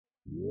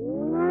You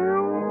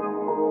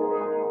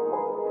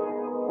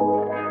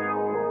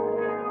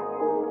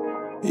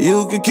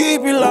can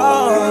keep it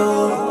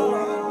low.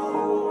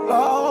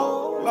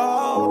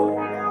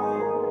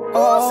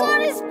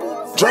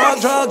 Drug.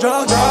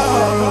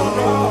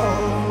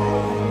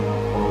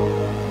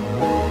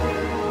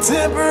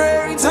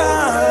 Temporary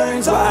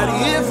times, body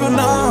if you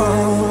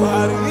know.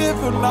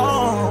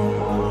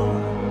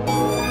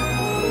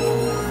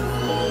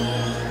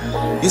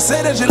 You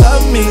say that you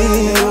love me,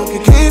 you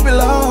can keep it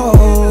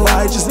low.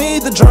 I just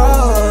need the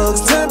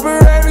drugs.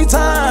 Temporary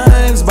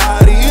times,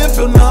 body if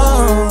you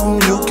know.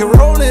 You can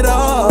roll it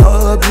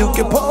up, you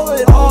can pull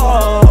it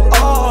up.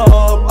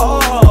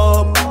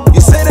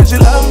 You say that you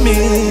love me,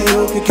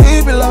 you can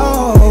keep it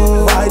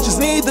low. I just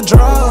need the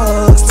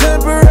drugs.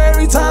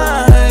 Temporary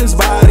times,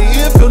 body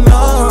if you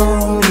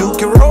know. You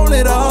can roll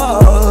it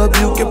up,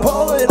 you can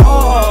pull it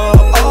up.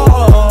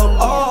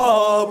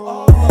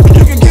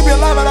 You can keep your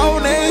life, I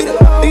don't need it.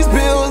 These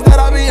pills that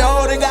I be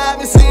holding got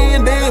me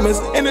seeing demons.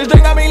 And this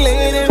drink got me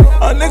leaning.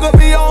 A nigga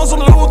be on some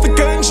Luther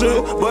King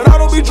shit, but I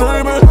don't be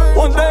dreaming.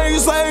 One day you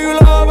say you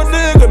love a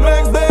nigga,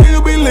 next day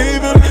you be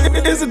leaving.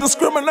 Is it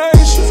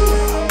discrimination?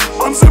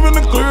 I'm sipping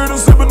the clear, and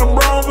sipping the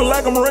brown, feel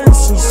like I'm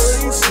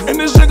racist. And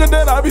this sugar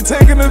that I be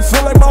taking, it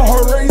feel like my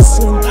heart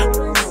racing.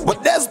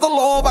 But that's the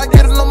love I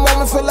get in the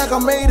moment, feel like I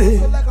made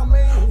it.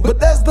 But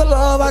that's the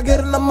love I get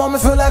in the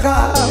moment, feel like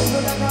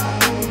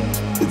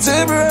it's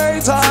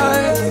temporary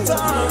time,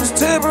 it's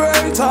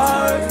temporary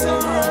time.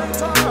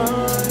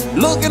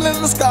 Looking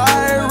in the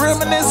sky,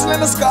 reminiscing in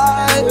the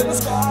sky.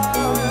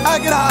 I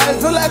get high,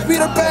 feel like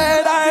Peter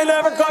Pan, I ain't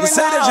never coming. You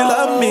say that you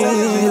love me,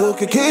 you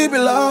can keep it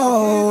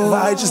low.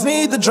 I just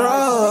need the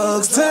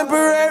drugs.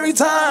 Temporary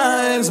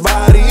times,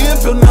 body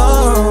if you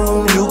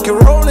know. You can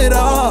roll it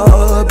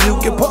up, you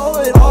can pull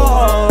it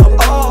up.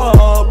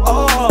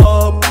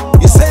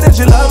 You say that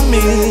you love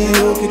me,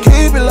 you can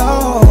keep it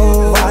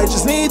low. I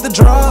just need the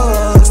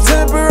drugs.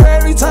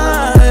 Temporary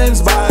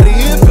times, body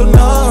if you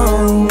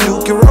know. You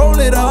can roll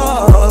it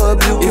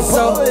up, you can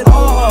pull it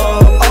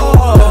up.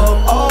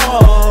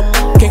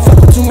 Can't fuck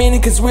with too many,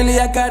 cause really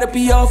I gotta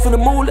be off for the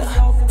moolah.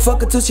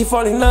 Fuck her till she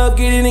fall in love,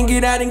 get in and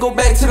get out and go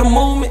back to the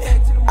movement.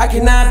 I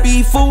cannot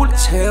be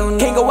foolish,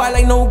 can't go out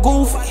like no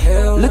goofy.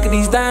 Look at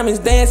these diamonds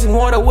dancing,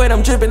 water wet,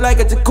 I'm dripping like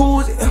a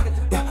jacuzzi.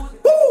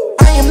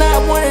 I am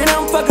not one of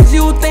them fuckers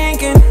you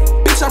thinking.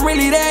 Bitch, I'm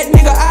really that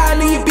nigga, I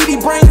leave BD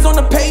brains on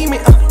the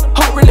pavement.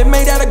 Heart really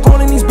made out of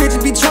gold and these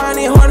bitches be trying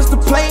their hardest to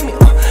play me.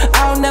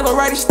 I'll never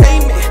write a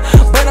statement,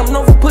 but I'm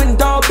known for putting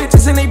dog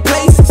bitches in their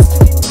places.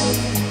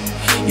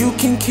 You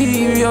can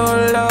keep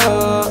your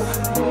love,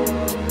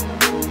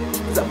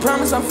 cause I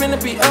promise I'm finna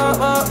be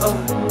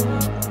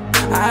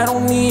I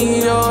don't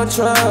need your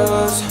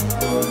trust,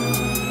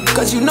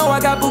 cause you know I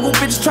got boo-boo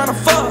bitches tryna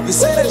fuck. You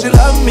say that you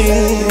love me,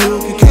 you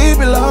can keep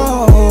it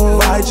low.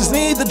 I just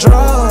need the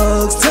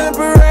drugs.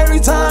 Temporary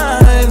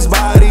times,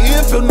 body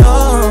if you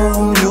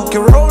know. You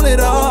can roll it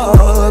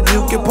up,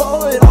 you can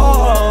pull it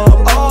up.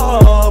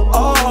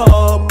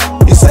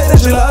 You say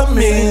that you love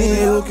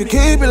me, you can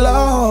keep it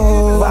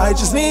low. I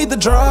just need the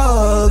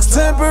drugs.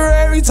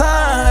 Temporary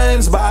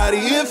times, body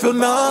if you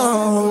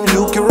know.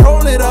 You can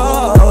roll it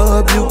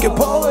up, you can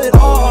pull it up.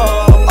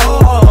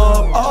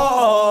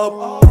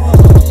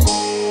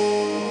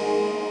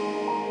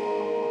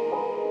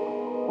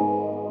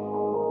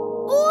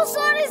 Who's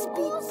on this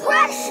beat?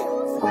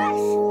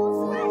 Pressure.